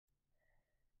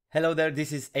Hello there,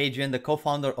 this is Adrian, the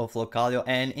co-founder of Localio,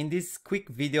 and in this quick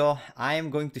video, I am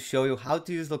going to show you how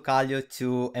to use Localio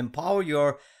to empower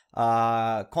your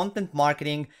content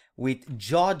marketing with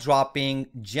jaw-dropping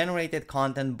generated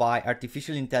content by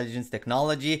artificial intelligence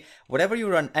technology. Whatever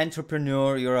you're an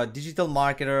entrepreneur, you're a digital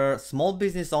marketer, small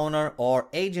business owner, or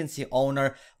agency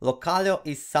owner, Localio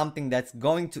is something that's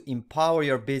going to empower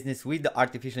your business with the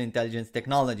artificial intelligence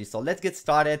technology. So let's get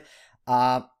started.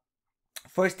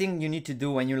 First thing you need to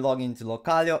do when you log into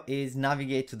Localio is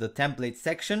navigate to the template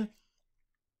section.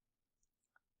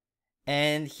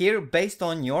 And here, based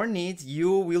on your needs,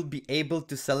 you will be able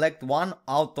to select one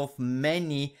out of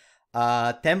many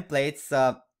templates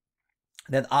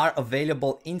that are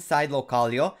available inside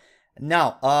Localio.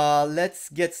 Now, let's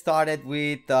get started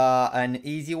with an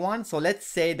easy one. So let's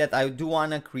say that I do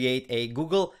want to create a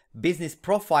Google business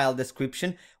profile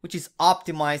description, which is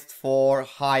optimized for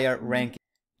higher ranking.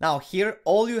 Now here,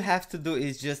 all you have to do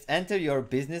is just enter your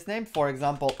business name. For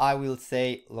example, I will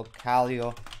say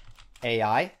Localio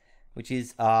AI, which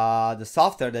is the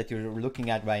software that you're looking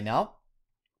at right now.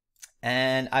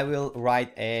 And I will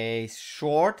write a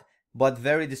short but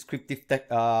very descriptive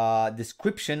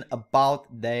description about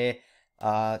the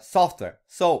software.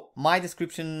 So my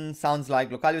description sounds like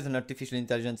Localio is an artificial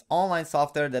intelligence online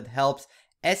software that helps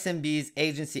SMBs,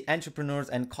 agency entrepreneurs,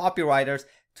 and copywriters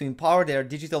to empower their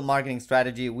digital marketing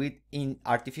strategy with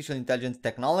artificial intelligence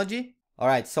technology. All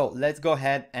right, so let's go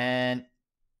ahead and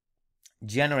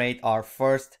generate our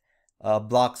first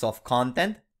blocks of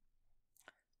content.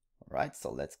 All right,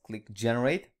 so let's click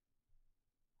generate.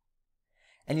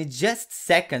 And in just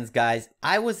seconds, guys,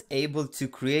 I was able to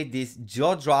create this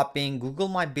jaw-dropping Google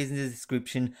My Business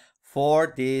description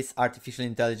for this artificial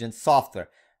intelligence software.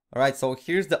 All right, so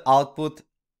here's the output.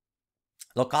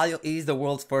 Localio is the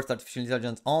world's first artificial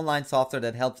intelligence online software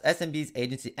that helps SMBs,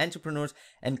 agency entrepreneurs,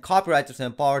 and copywriters to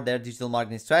empower their digital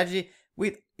marketing strategy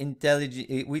with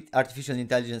artificial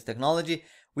intelligence technology.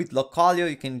 With Localio,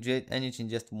 you can generate anything in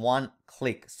just one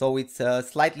click. So it's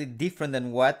slightly different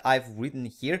than what I've written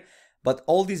here, but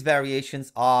all these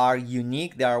variations are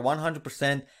unique. They are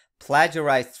 100%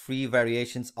 plagiarized free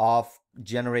variations of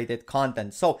generated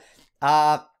content. So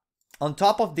on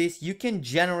top of this, you can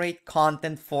generate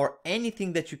content for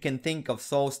anything that you can think of.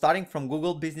 So starting from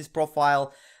Google business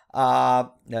profile,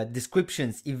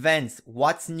 descriptions, events,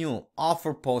 what's new,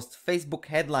 offer posts, Facebook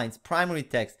headlines, primary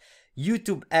text,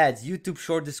 YouTube ads, YouTube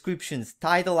short descriptions,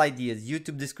 title ideas,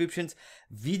 YouTube descriptions,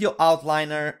 video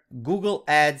outliner, Google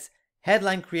ads,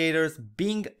 headline creators,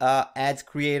 Bing ads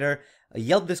creator,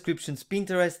 Yelp descriptions,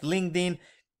 Pinterest, LinkedIn.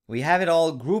 We have it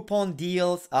all. Groupon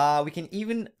deals. We can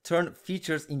even turn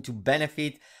features into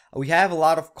benefit. We have a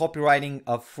lot of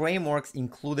copywriting frameworks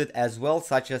included as well,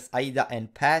 such as AIDA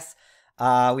and PASS.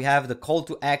 We have the call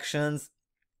to actions.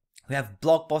 We have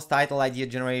blog post title idea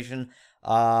generation,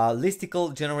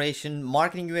 listicle generation,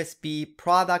 marketing USP,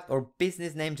 product or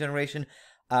business name generation,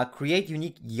 create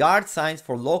unique yard signs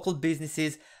for local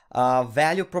businesses,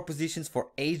 value propositions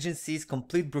for agencies,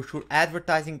 complete brochure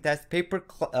advertising test, paper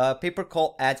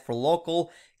call ads for local,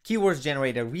 keywords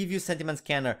generator, review sentiment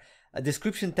scanner, a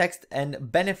description text and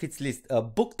benefits list, a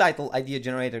book title idea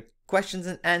generator, questions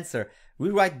and answer,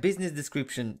 rewrite business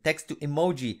description, text to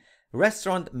emoji,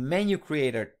 restaurant menu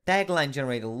creator, tagline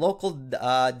generator, local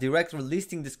directory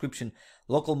listing description,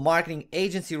 local marketing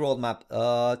agency roadmap,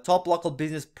 top local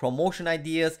business promotion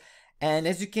ideas. And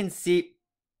as you can see,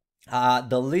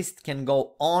 the list can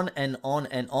go on and on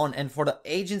and on. And for the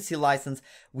agency license,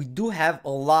 we do have a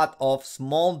lot of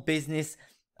small business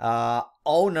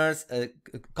owners,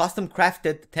 custom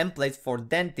crafted templates for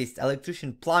dentists,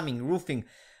 electrician, plumbing, roofing,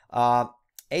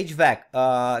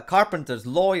 HVAC, carpenters,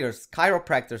 lawyers,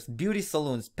 chiropractors, beauty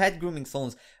salons, pet grooming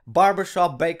salons,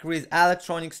 barbershop, bakeries,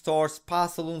 electronic stores, spa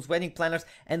salons, wedding planners,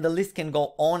 and the list can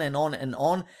go on and on and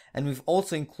on. And we've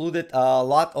also included a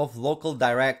lot of local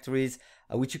directories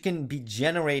which you can be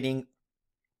generating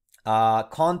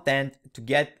content to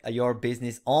get your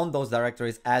business on those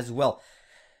directories as well.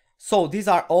 So these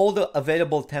are all the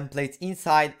available templates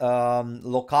inside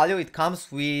Localio. It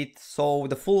comes with, so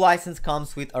the full license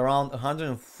comes with around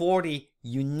 140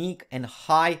 unique and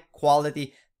high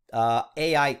quality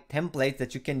AI templates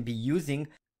that you can be using.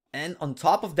 And on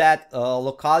top of that,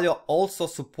 Localio also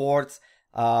supports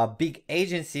big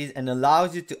agencies and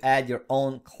allows you to add your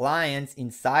own clients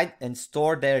inside and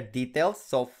store their details.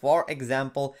 So for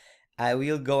example, I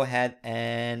will go ahead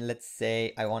and let's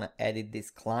say I want to edit this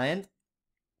client.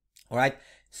 All right,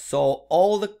 so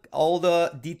all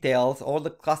the details, all the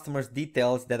customers'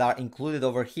 details that are included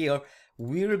over here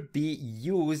will be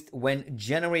used when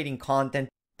generating content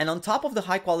And on top of the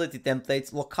high quality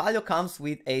templates, Localio comes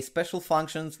with a special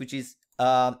functions which is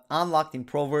unlocked in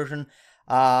Pro version.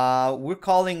 We're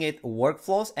calling it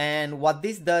workflows, and what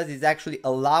this does is actually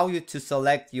allow you to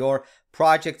select your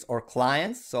projects or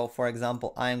clients. So for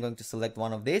example, I am going to select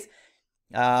one of these.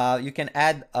 You can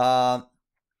add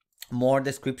more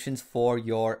descriptions for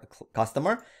your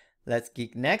customer. Let's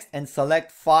click next and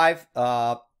select five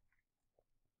templates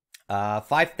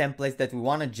that we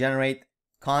want to generate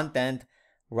content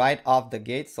right off the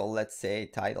gate. So let's say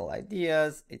title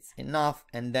ideas, it's enough,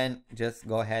 and then just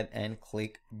go ahead and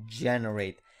click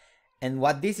generate. And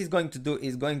what this is going to do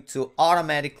is going to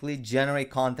automatically generate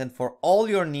content for all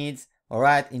your needs, all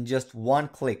right, in just one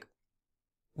click.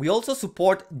 We also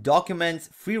support documents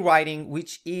free writing,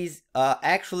 which is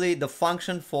actually the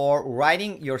function for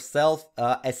writing yourself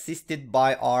assisted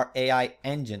by our AI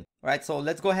engine. All right, so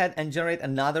let's go ahead and generate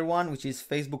another one, which is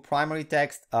Facebook primary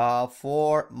text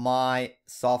for my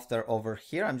software over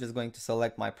here. I'm just going to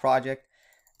select my project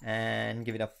and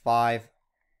give it a 5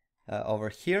 over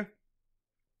here.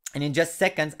 And in just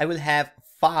seconds, I will have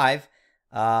 5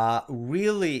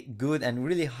 really good and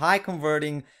really high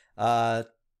converting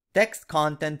text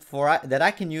content that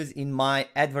I can use in my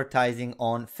advertising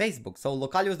on Facebook. So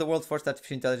Localio is the world's first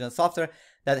artificial intelligence software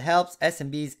that helps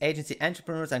SMBs, agency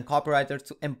entrepreneurs, and copywriters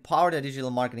to empower their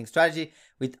digital marketing strategy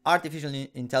with artificial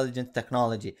intelligence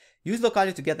technology. Use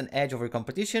Localio to get an edge over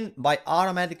competition by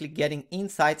automatically getting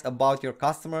insights about your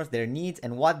customers, their needs,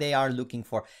 and what they are looking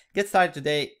for. Get started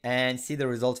today and see the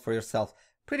results for yourself.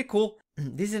 Pretty cool.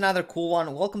 This is another cool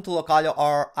one. Welcome to Localio.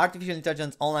 Our artificial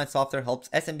intelligence online software helps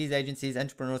SMBs, agencies,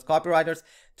 entrepreneurs, copywriters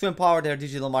to empower their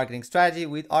digital marketing strategy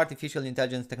with artificial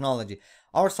intelligence technology.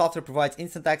 Our software provides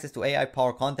instant access to AI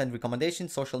powered content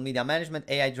recommendations, social media management,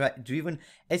 AI-driven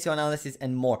SEO analysis,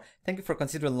 and more. Thank you for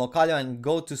considering Localio and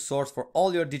go-to source for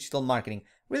all your digital marketing.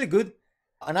 Really good.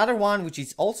 Another one, which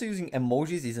is also using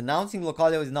emojis, is announcing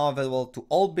Localio is now available to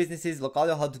all businesses.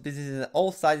 Localio helps businesses of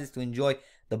all sizes to enjoy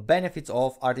the benefits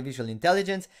of artificial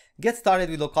intelligence. Get started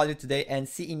with Localio today and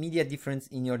see immediate difference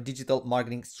in your digital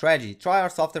marketing strategy. Try our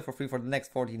software for free for the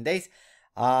next 14 days.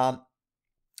 And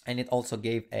it also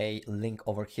gave a link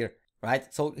over here,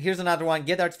 right? So here's another one.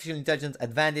 Get artificial intelligence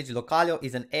advantage. Localio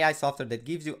is an AI software that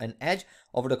gives you an edge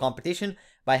over the competition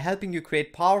by helping you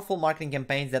create powerful marketing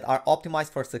campaigns that are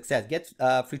optimized for success. Get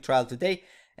a free trial today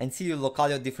and see your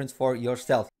Localio difference for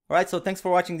yourself. All right, so thanks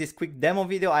for watching this quick demo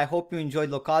video. I hope you enjoyed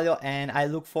Localio, and I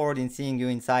look forward in seeing you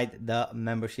inside the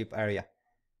membership area.